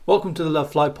Welcome to the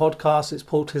Love Fly podcast. It's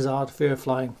Paul Tizard, fear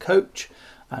flying coach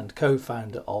and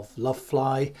co-founder of Love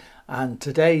Fly. And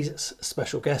today's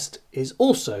special guest is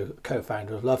also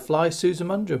co-founder of Love Fly, Susan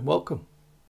Mundrum. Welcome.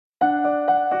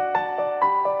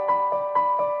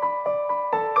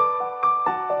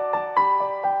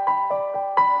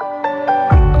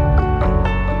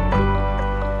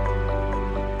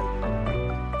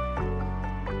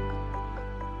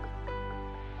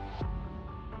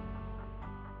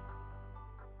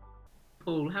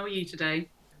 Paul, how are you today?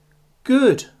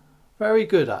 Good. Very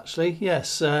good, actually.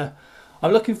 Yes. I'm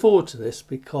looking forward to this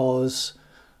because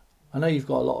I know you've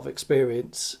got a lot of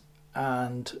experience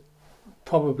and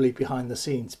probably behind the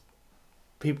scenes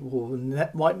people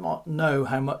might not know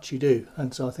how much you do.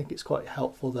 And so I think it's quite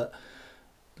helpful that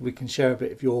we can share a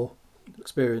bit of your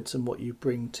experience and what you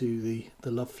bring to the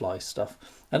Love Fly stuff.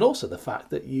 And also the fact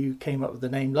that you came up with the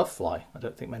name Love Fly. I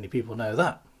don't think many people know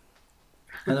that.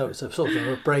 I know it's a sort of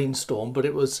a brainstorm, but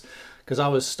it was because I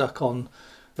was stuck on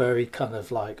very kind of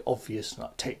like obvious,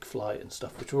 like Take Flight and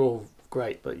stuff, which were all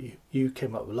great, but you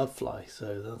came up with Love Fly,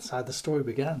 so that's how the story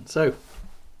began. So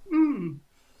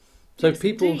yes,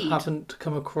 people indeed. haven't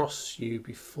come across you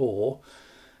before.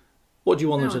 What do you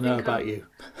want No, them to know about you?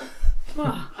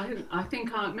 Well, I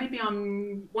think maybe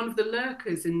I'm one of the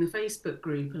lurkers in the Facebook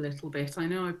group a little bit. I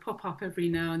know I pop up every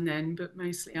now and then, but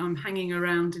mostly I'm hanging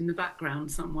around in the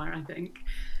background somewhere, I think.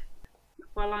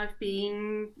 Well, I've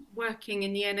been working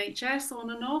in the NHS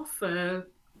on and off for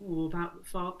about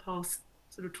far past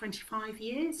sort of 25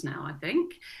 years now, I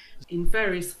think, in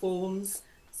various forms.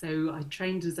 So I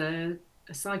trained as a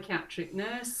psychiatric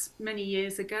nurse many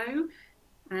years ago.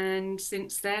 And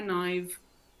since then, I've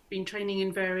been training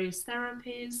in various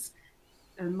therapies,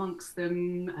 amongst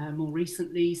them more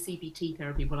recently CBT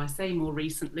therapy. Well, I say more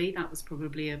recently, that was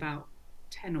probably about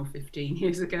 10 or 15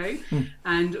 years ago,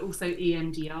 and also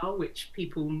EMDR, which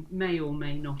people may or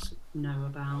may not know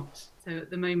about. So at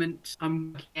the moment,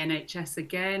 I'm working NHS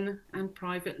again and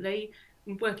privately.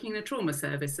 I'm working in a trauma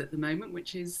service at the moment,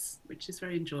 which is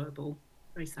very enjoyable,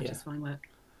 very satisfying work.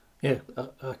 Yeah,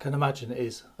 I can imagine it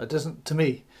is. It doesn't, to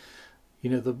me,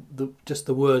 the just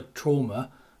the word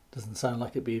trauma doesn't sound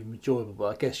like it'd be enjoyable, but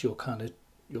I guess you're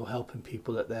helping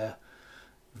people at their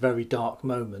very dark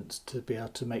moments to be able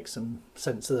to make some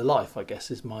sense of their life, I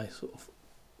guess, is my sort of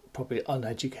probably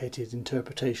uneducated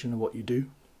interpretation of what you do.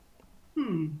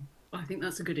 I think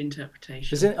that's a good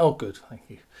interpretation. Is it? Oh, good, thank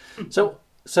you.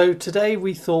 So today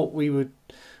we thought we would,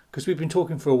 because we've been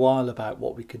talking for a while about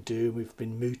what we could do. We've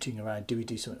been mooting around, do we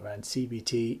do something around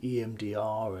CBT,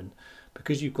 EMDR, and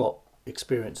because you've got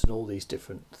experience in all these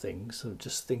different things, so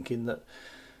just thinking that,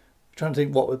 trying to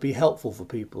think what would be helpful for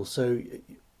people. So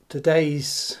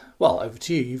today's, well, over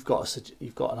to you. You've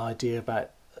got an idea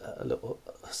about a little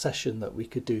session that we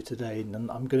could do today, and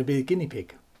I'm going to be the guinea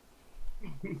pig.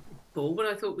 Paul, what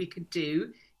I thought we could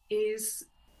do is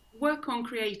work on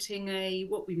creating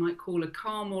what we might call a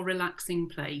calm or relaxing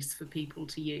place for people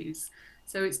to use.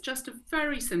 So it's just a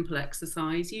very simple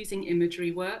exercise using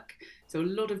imagery work. So a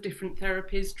lot of different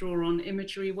therapies draw on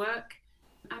imagery work,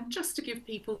 and just to give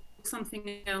people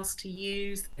something else to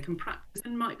use they can practice,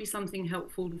 and might be something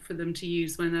helpful for them to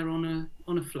use when they're on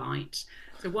a flight.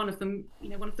 So one of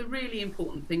the really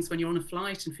important things when you're on a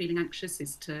flight and feeling anxious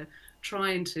is to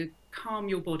try and to calm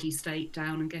your body state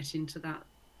down and get into that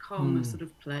calmer sort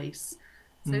of place.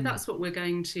 So that's what we're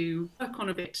going to work on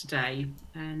a bit today,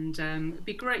 and it'd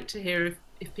be great to hear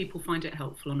if people find it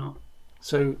helpful or not.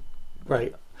 So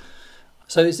great.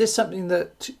 So is this something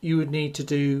that you would need to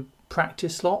do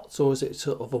practice lots, or is it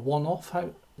sort of a one-off?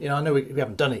 How, I know we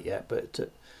haven't done it yet, but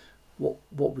what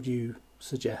would you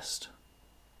suggest?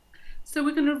 So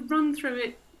we're going to run through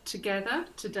it together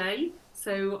today.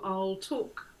 So I'll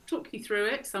talk you through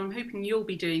it. So I'm hoping you'll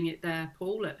be doing it there,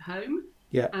 Paul, at home.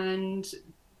 Yeah. And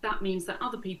that means that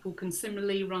other people can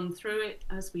similarly run through it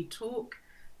as we talk.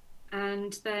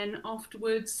 And then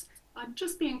afterwards, I'd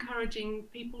just be encouraging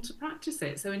people to practice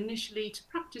it. So initially to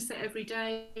practice it every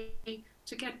day,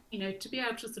 to get, to be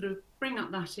able to sort of bring up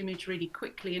that image really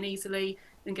quickly and easily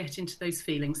and get into those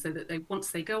feelings, so that once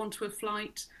they go onto a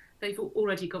flight, they've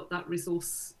already got that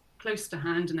resource close to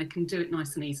hand and they can do it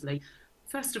nice and easily.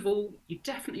 First of all, you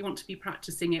definitely want to be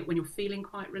practicing it when you're feeling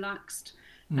quite relaxed.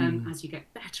 As you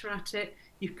get better at it,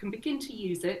 you can begin to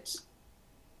use it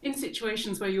in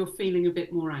situations where you're feeling a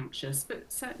bit more anxious,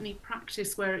 but certainly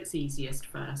practice where it's easiest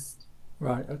first.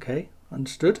 Right, okay,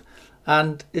 understood.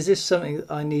 And is this something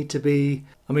that I need to be,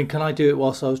 can I do it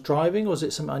whilst I was driving, or is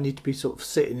it something I need to be sort of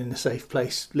sitting in a safe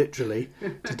place, literally,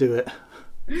 to do it?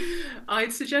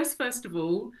 I'd suggest, first of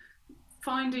all,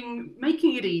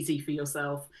 making it easy for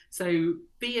yourself. So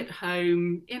be at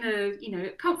home in a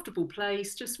comfortable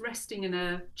place, just resting in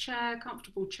a chair,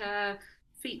 comfortable chair,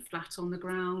 feet flat on the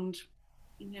ground,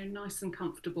 nice and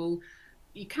comfortable.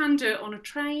 You can do it on a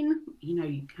train.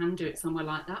 You can do it somewhere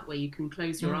like that where you can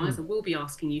close your eyes. I will be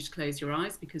asking you to close your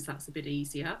eyes because that's a bit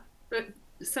easier, but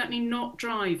certainly not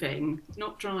driving.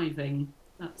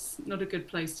 That's not a good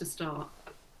place to start.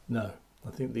 No, I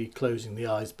think the closing the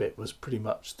eyes bit was pretty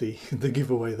much the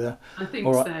giveaway there. I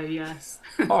think so, yes.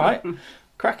 All right,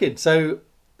 cracking. So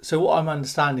what I'm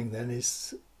understanding then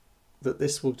is that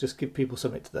this will just give people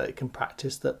something that they can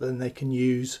practice, that then they can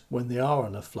use when they are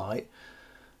on a flight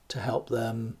to help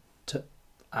them to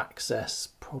access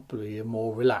probably a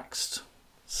more relaxed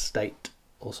state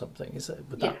or something. Is it?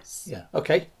 Yes. Yeah.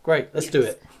 Okay, great. Let's do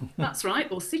it. That's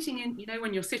right. Or sitting in,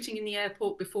 when you're sitting in the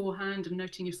airport beforehand and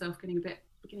noting yourself beginning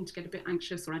to get a bit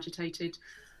anxious or agitated.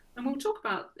 And we'll talk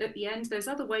about at the end, there's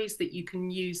other ways that you can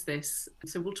use this.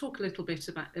 So we'll talk a little bit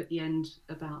about at the end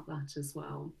about that as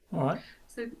well. All right.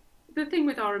 So the thing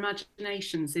with our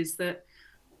imaginations is that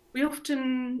we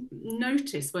often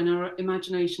notice when our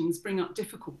imaginations bring up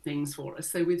difficult things for us.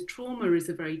 So with trauma is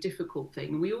a very difficult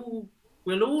thing. We'll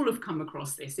all have come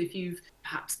across this. If you've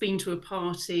perhaps been to a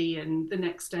party and the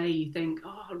next day you think,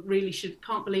 oh, I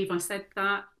can't believe I said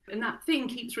that. And that thing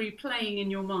keeps replaying in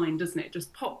your mind, doesn't it? It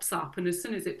just pops up. And as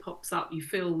soon as it pops up, you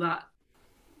feel that,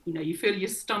 you feel your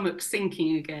stomach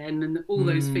sinking again and all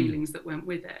those feelings that went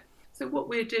with it. So what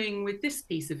we're doing with this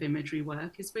piece of imagery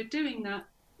work is we're doing that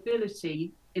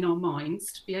ability in our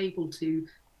minds to be able to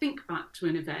think back to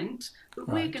an event, but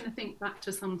we're going to think back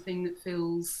to something that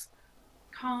feels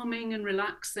calming and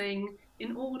relaxing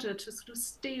in order to sort of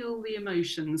steal the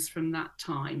emotions from that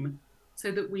time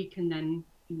so that we can then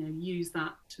use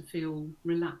that to feel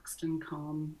relaxed and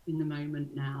calm in the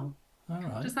moment now. All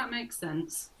right. Does that make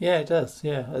sense? Yeah, it does.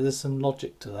 Yeah, there's some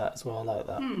logic to that as well. I like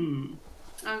that.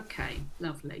 Okay,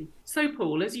 lovely. So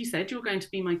Paul, as you said, you're going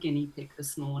to be my guinea pig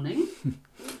this morning.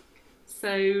 So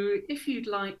if you'd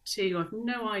like to, I've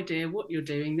no idea what you're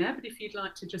doing there, but if you'd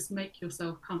like to just make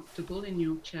yourself comfortable in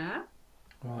your chair.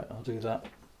 Right, I'll do that.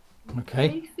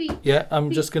 Okay. I'm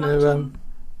feet just going to...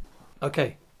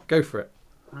 Okay, go for it.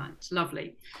 Right,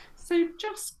 lovely. So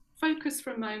just focus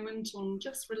for a moment on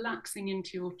just relaxing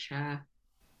into your chair.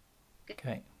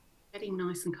 Okay. Getting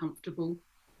nice and comfortable.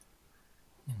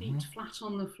 Feet flat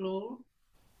on the floor.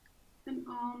 And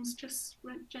arms just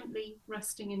gently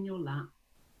resting in your lap.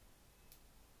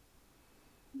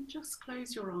 And just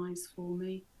close your eyes for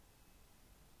me.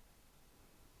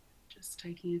 Just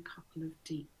taking a couple of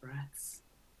deep breaths.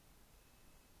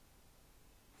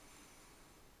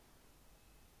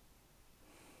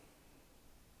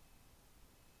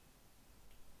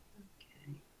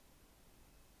 Okay.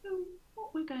 So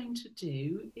what we're going to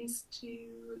do is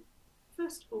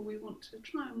first of all, we want to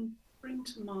try and bring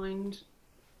to mind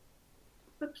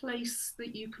a place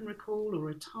that you can recall or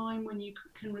a time when you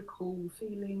can recall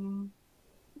feeling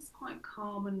quite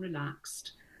calm and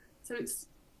relaxed. So it's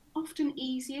often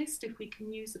easiest if we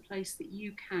can use a place that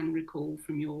you can recall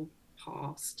from your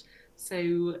past.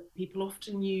 So people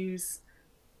often use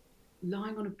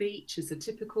lying on a beach as a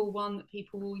typical one that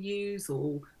people will use,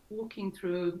 or walking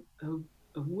through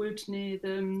a wood near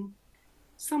them,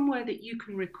 somewhere that you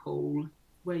can recall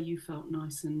where you felt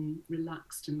nice and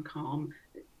relaxed and calm.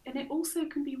 And it also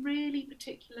can be really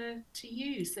particular to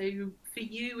you. So for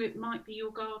you, it might be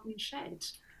your garden shed,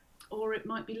 or it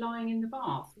might be lying in the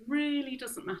bath. Really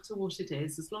doesn't matter what it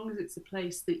is, as long as it's a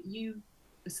place that you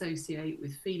associate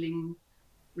with feeling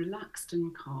relaxed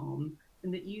and calm,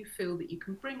 and that you feel that you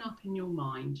can bring up in your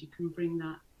mind. You can bring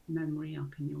that memory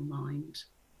up in your mind.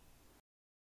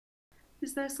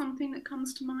 Is there something that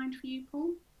comes to mind for you,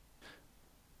 Paul?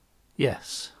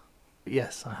 Yes,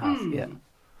 I have.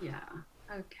 Yeah.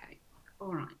 Okay.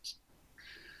 All right.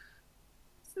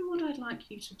 So what I'd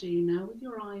like you to do now, with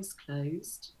your eyes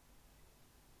closed,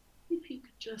 if you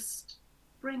could just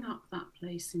bring up that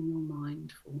place in your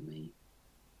mind for me.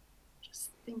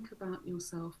 Just think about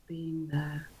yourself being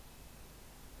there.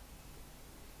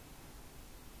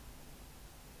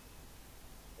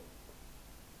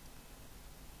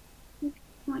 I'd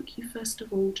like you first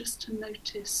of all just to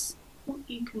notice what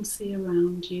you can see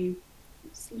around you.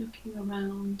 Just looking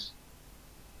around,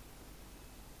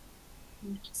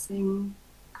 noticing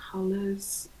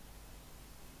colours,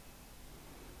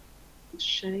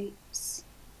 shapes,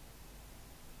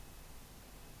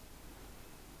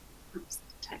 perhaps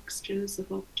the textures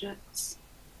of objects.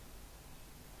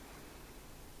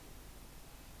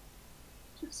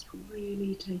 Just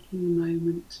really taking a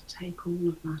moment to take all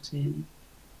of that in.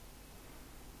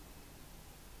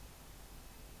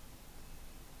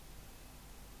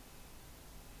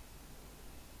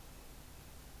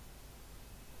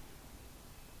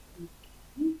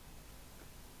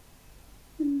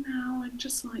 I'd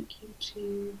just like you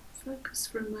to focus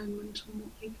for a moment on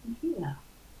what you can hear.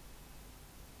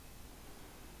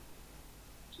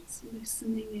 Just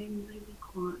listening in really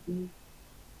quietly.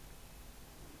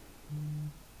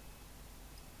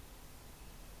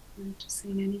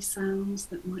 Noticing any sounds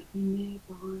that might be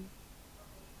nearby.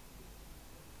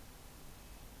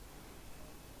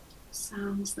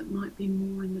 Sounds that might be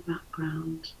more in the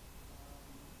background.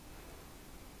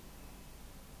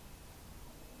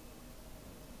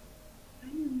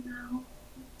 Okay, and now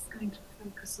I'm just going to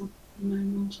focus on a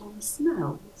moment on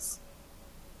smells.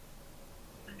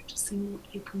 Noticing what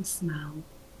you can smell.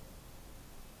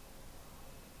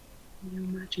 You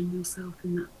imagine yourself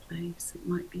in that place. It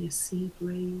might be a sea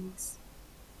breeze.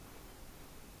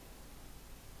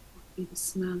 It might be the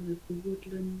smell of the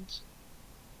woodland.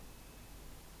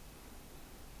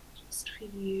 Just for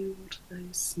you, what are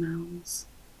those smells?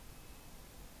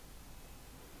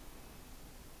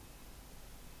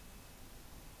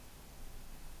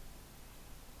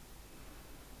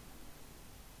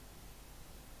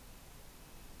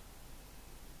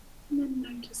 And then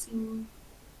noticing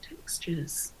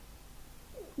textures,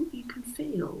 what you can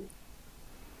feel.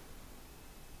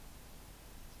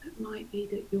 So it might be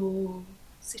that you're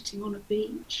sitting on a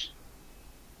beach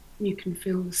and you can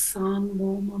feel the sun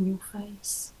warm on your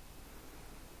face,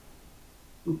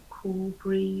 or a cool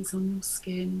breeze on your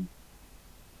skin.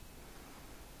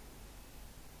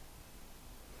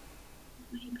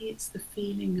 Maybe it's the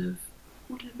feeling of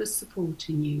whatever's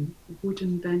supporting you, a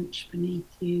wooden bench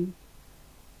beneath you,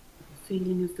 the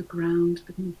feeling of the ground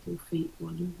beneath your feet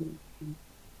while you're walking.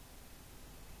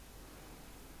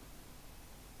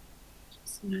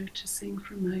 Just noticing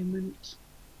for a moment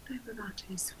whatever that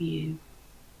is for you.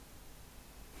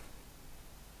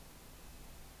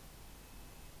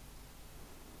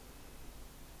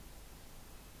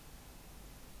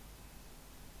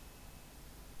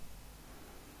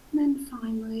 And then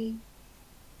finally,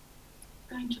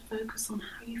 going to focus on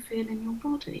how you feel in your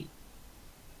body.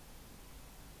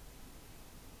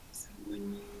 So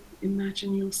when you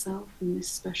imagine yourself in this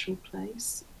special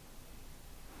place,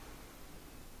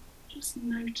 just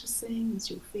noticing as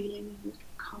you're feeling a little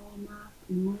calmer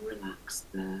and more relaxed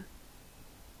there,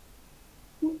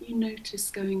 what you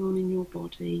notice going on in your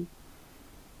body,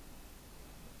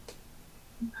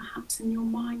 and perhaps in your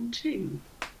mind too.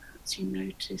 Perhaps you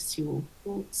notice your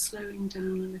thoughts slowing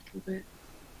down a little bit,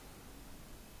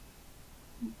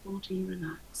 your body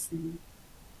relaxing.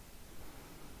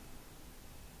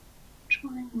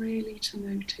 Trying really to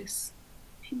notice,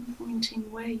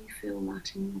 pinpointing where you feel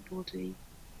that in your body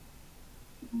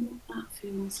and what that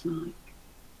feels like.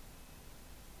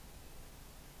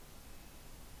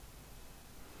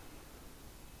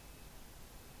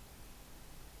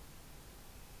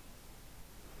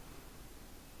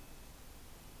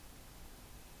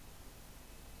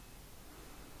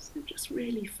 So just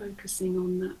really focusing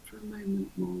on that for a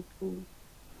moment more, Paul.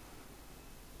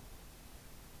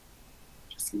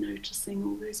 Just noticing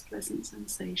all those pleasant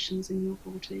sensations in your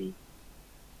body.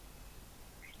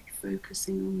 Really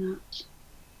focusing on that.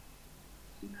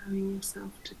 Allowing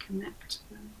yourself to connect to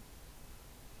them.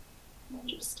 And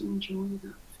just enjoy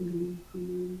that feeling for a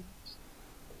moment.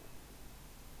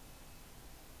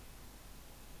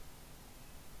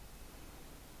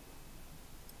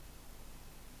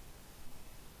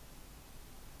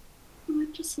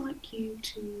 I'd just like you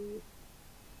to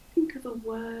think of a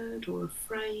word or a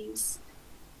phrase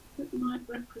that might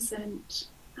represent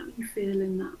how you feel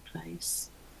in that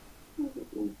place, or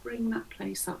that will bring that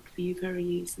place up for you very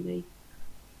easily.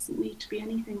 It doesn't need to be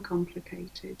anything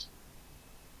complicated.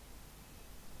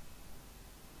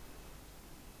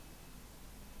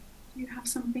 Do you have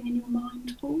something in your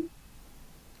mind, Paul?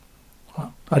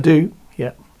 I do,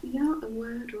 yeah. Yeah, a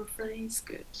word or a phrase,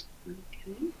 good.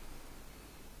 Okay.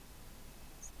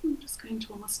 I'm just going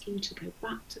to ask you to go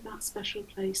back to that special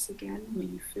place again where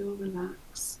you feel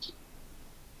relaxed.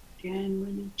 Again,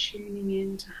 really tuning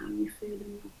in to how you feel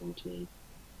in your body.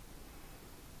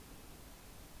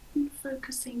 And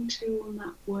focusing too on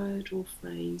that word or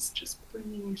phrase, just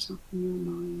bringing it up in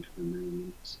your mind for a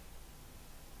moment.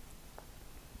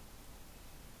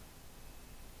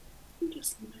 And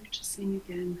just noticing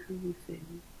again how you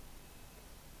feel.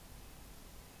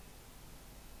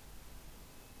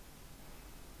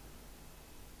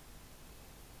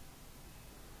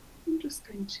 I'm just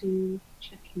going to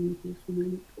check in with you for a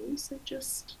moment, Paul. So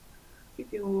just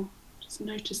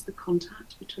notice the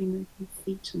contact between your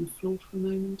feet and the floor for a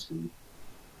moment, and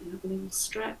you have a little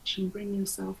stretch and bring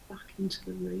yourself back into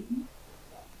the room.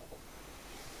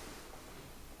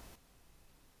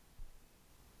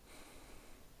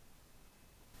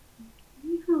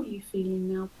 Okay, how are you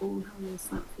feeling now, Paul? How was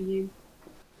that for you?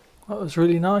 That was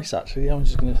really nice, actually. I'm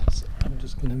just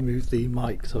gonna move the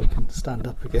mic so I can stand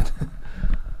up again.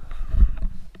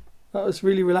 That was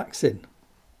really relaxing.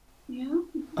 Yeah.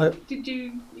 Did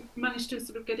you manage to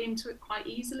sort of get into it quite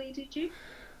easily? Did you?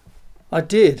 I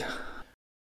did.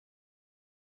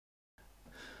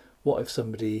 What if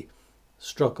somebody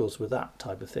struggles with that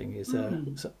type of thing? Is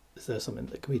there something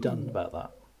that can be done about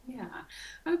that? Yeah.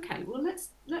 Okay. Well,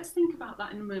 let's think about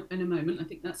that in a moment. I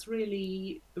think that's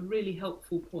really a really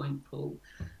helpful point, Paul.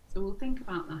 So we'll think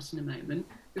about that in a moment.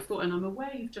 And I'm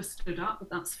aware you've just stood up, but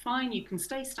that's fine. You can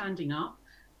stay standing up.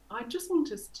 I just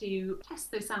want us to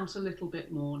test this out a little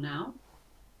bit more now.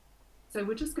 So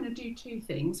we're just going to do two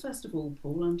things. First of all,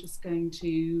 Paul, I'm just going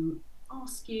to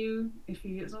ask you,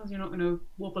 as long as you're not going to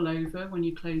wobble over when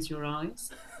you close your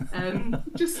eyes,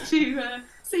 just to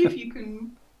see if you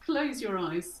can close your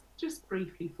eyes just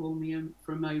briefly for me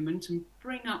for a moment and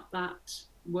bring up that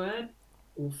word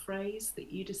or phrase that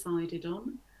you decided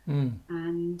on,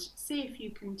 and see if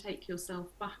you can take yourself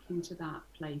back into that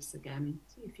place again.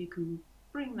 See if you can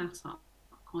bring that up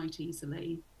quite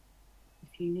easily.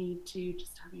 If you need to,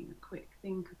 just having a quick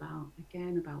think about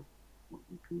what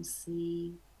you can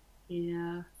see,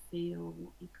 hear, feel,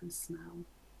 what you can smell.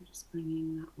 Just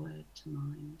bringing that word to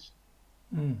mind.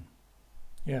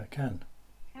 Yeah, I can.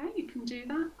 Okay, you can do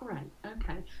that? Great.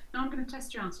 Okay. Now I'm going to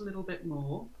test you out a little bit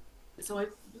more. So I'd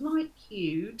like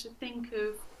you to think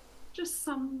of just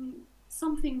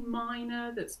something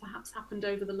minor that's perhaps happened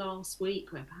over the last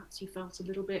week, where perhaps you felt a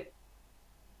little bit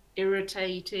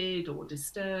irritated or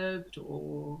disturbed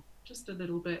or just a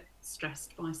little bit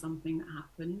stressed by something that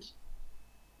happened.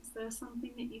 Is there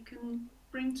something that you can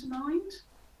bring to mind?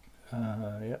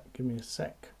 Yeah, give me a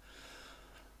sec.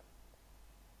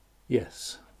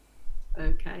 Yes.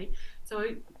 Okay,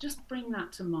 so just bring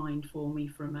that to mind for me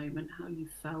for a moment, how you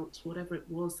felt, whatever it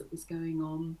was that was going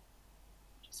on,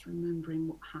 just remembering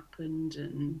what happened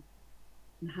and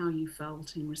how you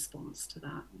felt in response to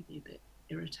that, maybe a bit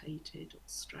irritated or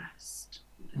stressed,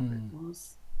 whatever it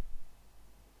was.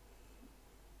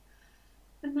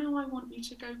 And now I want you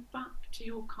to go back to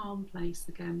your calm place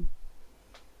again.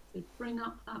 So bring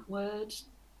up that word,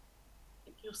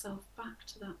 take yourself back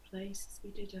to that place as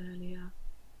we did earlier.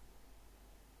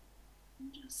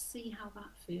 And just see how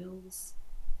that feels.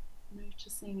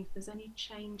 Noticing if there's any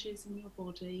changes in your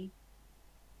body,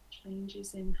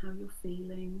 changes in how you're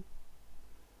feeling,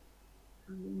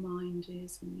 how your mind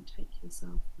is when you take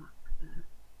yourself back there.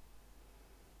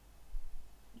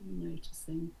 What are you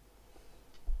noticing?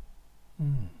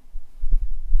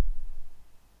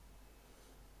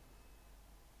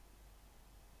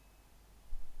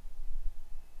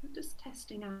 We're just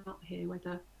testing out here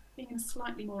whether being in a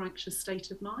slightly more anxious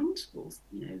state of mind or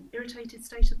irritated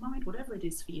state of mind, whatever it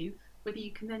is for you, whether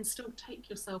you can then still take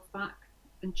yourself back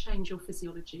and change your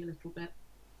physiology a little bit.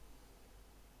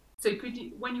 So could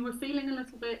you, when you were feeling a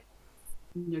little bit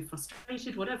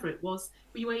frustrated, whatever it was,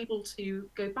 were you able to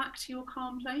go back to your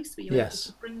calm place? Were you able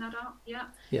to bring that up? Yeah.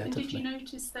 Yeah, and definitely. Did you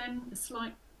notice then a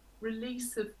slight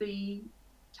release of the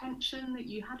tension that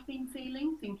you had been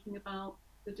feeling, thinking about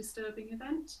the disturbing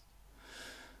event?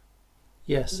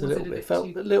 Yes, a little bit.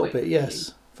 Felt a little bit,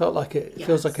 yes. Felt like it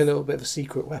feels like a little bit of a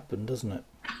secret weapon, doesn't it?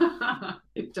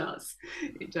 It does.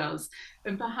 It does.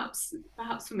 And perhaps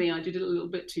for me, I did it a little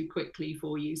bit too quickly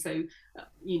for you. So,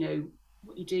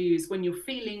 what you do is when you're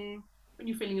feeling a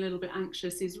little bit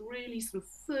anxious, is really sort of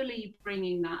fully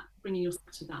bringing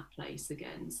yourself to that place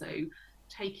again. So,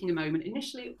 taking a moment.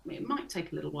 Initially, it might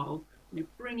take a little while.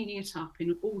 Bringing it up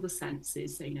in all the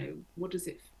senses. So, what does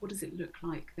it look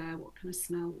like there? What kind of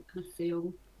smell? What kind of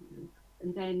feel?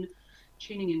 And then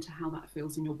tuning into how that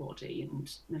feels in your body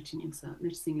and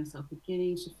noticing yourself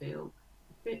beginning to feel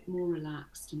a bit more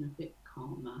relaxed and a bit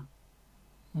calmer.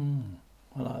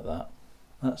 I like that.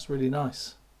 That's really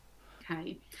nice.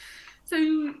 Okay. So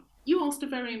you asked a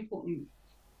very important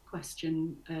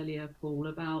question earlier, Paul,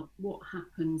 about what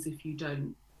happens if you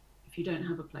don't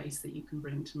have a place that you can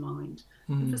bring to mind.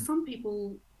 And for some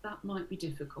people, that might be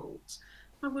difficult.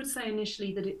 I would say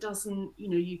initially that it doesn't,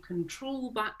 you can trawl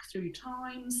back through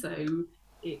time. So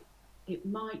it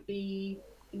might be,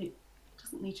 and it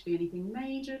doesn't need to be anything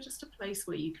major, just a place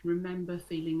where you can remember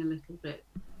feeling a little bit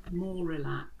more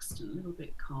relaxed and a little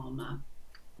bit calmer.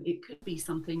 It could be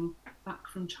something back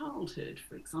from childhood,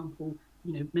 for example,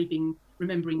 maybe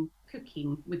remembering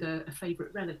cooking with a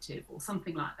favourite relative or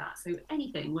something like that. So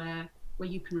anything where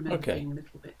you can remember being a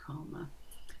little bit calmer.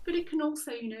 But it can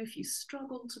also, if you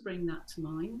struggle to bring that to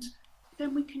mind,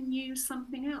 then we can use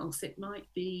something else. It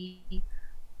might be,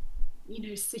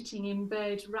 sitting in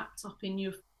bed wrapped up in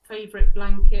your favourite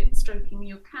blanket, stroking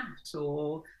your cat,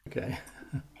 or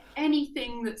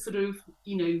anything that sort of,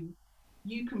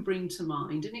 you can bring to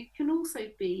mind. And it can also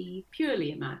be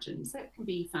purely imagined. So it can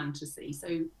be fantasy. So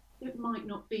it might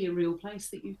not be a real place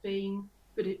that you've been,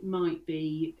 but it might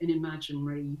be an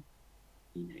imaginary,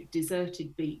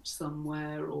 deserted beach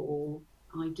somewhere, or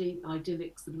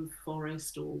idyllic sort of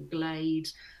forest or glade,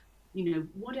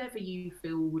 whatever you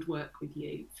feel would work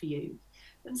for you.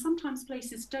 And sometimes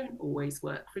places don't always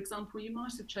work. For example, you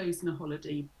might have chosen a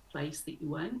holiday place that you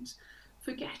went,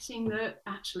 forgetting that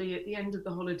actually at the end of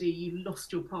the holiday you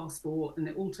lost your passport and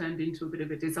it all turned into a bit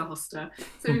of a disaster.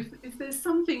 So if there's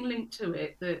something linked to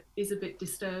it that is a bit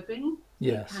disturbing,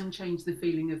 Yes. it can change the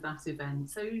feeling of that event.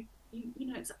 So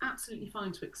it's absolutely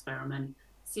fine to experiment,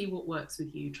 see what works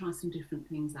with you, try some different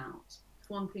things out. If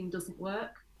one thing doesn't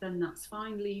work, then that's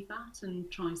fine, leave that and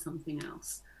try something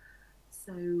else.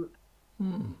 So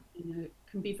it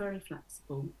can be very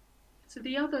flexible. So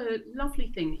the other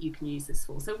lovely thing that you can use this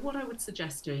for, so what I would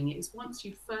suggest doing is, once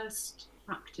you first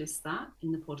practice that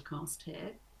in the podcast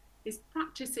here, is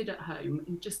practice it at home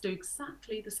and just do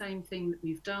exactly the same thing that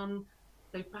we've done.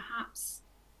 So perhaps,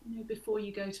 before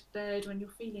you go to bed, when you're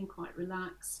feeling quite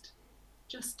relaxed,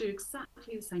 just do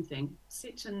exactly the same thing.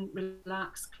 Sit and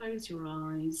relax, close your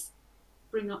eyes,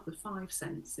 bring up the five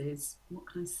senses. What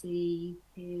can I see,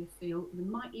 hear, feel? There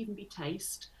might even be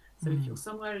taste. So if you're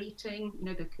somewhere eating,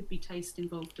 there could be taste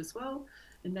involved as well.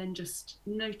 And then just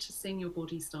noticing your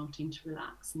body starting to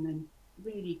relax, and then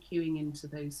really cueing into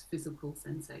those physical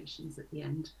sensations at the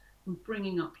end, and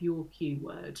bringing up your cue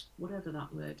word, whatever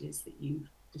that word is that you've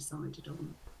decided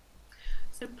on.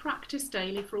 So practice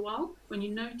daily for a while. When you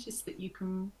notice that you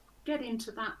can get into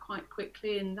that quite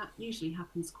quickly, and that usually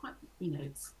happens quite,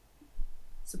 it's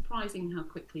surprising how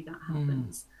quickly that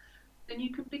happens. Then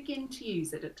you can begin to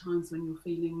use it at times when you're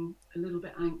feeling a little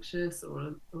bit anxious or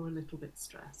a little bit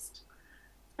stressed.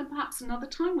 And perhaps another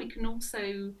time we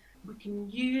can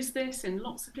use this in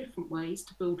lots of different ways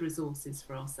to build resources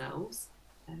for ourselves.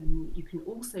 You can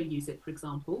also use it, for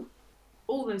example,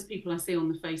 all those people I see on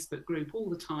the Facebook group all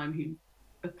the time who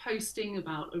are posting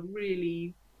about a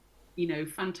really,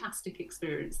 fantastic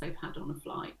experience they've had on a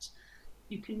flight.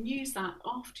 You can use that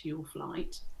after your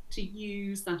flight to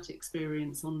use that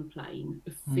experience on the plane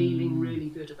of feeling really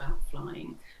good about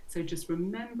flying. So just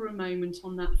remember a moment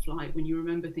on that flight when you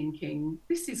remember thinking,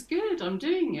 this is good, I'm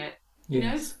doing it.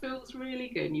 It feels really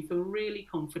good, and you feel really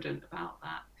confident about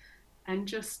that. And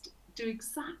just do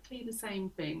exactly the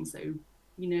same thing. So,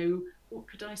 what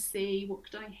could I see? What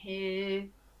could I hear?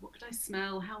 What could I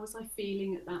smell? How was I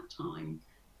feeling at that time?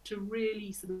 To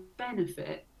really sort of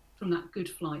benefit from that good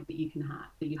flight that you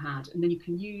had, and then you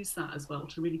can use that as well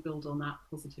to really build on that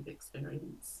positive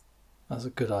experience. That's a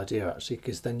good idea, actually,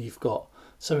 because then you've got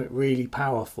something really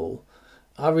powerful.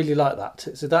 I really like that.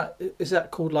 So is that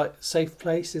called like safe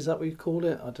place? Is that what you call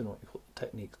it? I don't know what the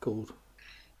technique's called.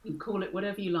 You call it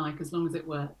whatever you like as long as it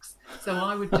works. So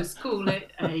I would just call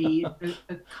it a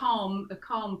calm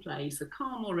place, a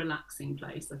calm or relaxing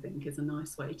place, I think, is a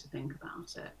nice way to think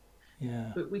about it.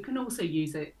 Yeah. But we can also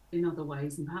use it in other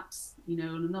ways, and perhaps, on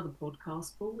another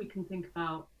podcast, Paul, we can think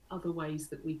about other ways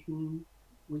that we can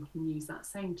use that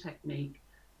same technique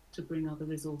to bring other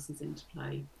resources into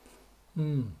play.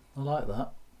 I like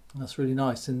that. That's really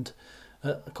nice, and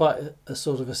quite a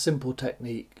sort of a simple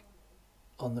technique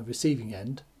on the receiving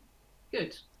end.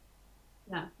 Good.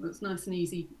 Yeah, it's nice and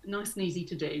easy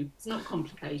to do. It's not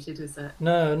complicated, is it?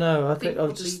 No. I think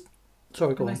I'll just.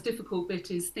 Sorry, go on. The most difficult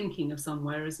bit is thinking of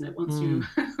somewhere, isn't it? Once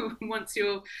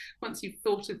you've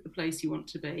thought of the place you want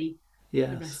to be,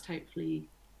 the rest hopefully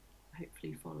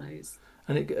follows.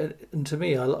 And to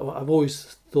me, I've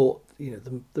always thought,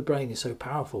 the brain is so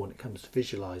powerful when it comes to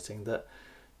visualizing that,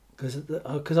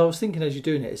 because I was thinking as you're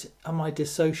doing it, am I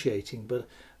dissociating? But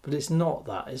it's not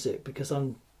that, is it? Because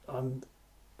I'm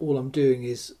all I'm doing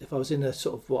is, if I was in a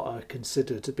sort of what I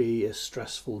consider to be a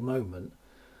stressful moment,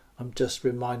 I'm just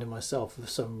reminding myself of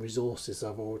some resources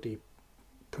I've already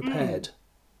prepared.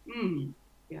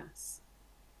 Yes.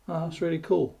 Oh, that's really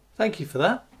cool. Thank you for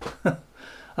that.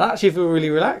 I actually feel really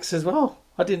relaxed as well.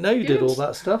 I didn't know you did all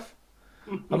that stuff.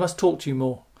 I must talk to you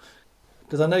more,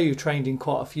 because I know you've trained in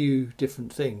quite a few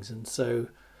different things, and so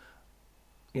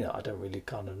I don't really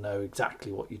kind of know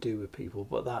exactly what you do with people,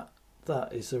 but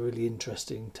that is a really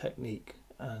interesting technique,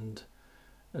 and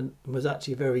was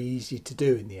actually very easy to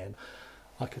do in the end.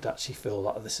 I could actually feel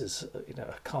like this is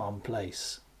a calm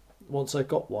place. Once I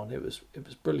got one, it was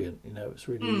brilliant. It was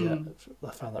really I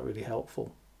found that really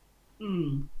helpful.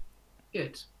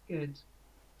 Good.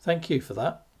 Thank you for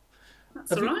that.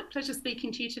 That's all right. Pleasure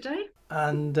speaking to you today.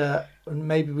 And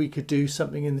maybe we could do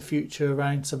something in the future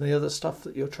around some of the other stuff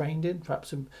that you're trained in.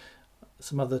 Perhaps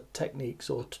some other techniques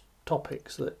or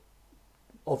topics that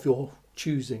of your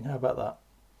choosing. How about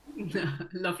that?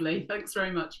 Lovely. Thanks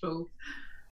very much, Paul.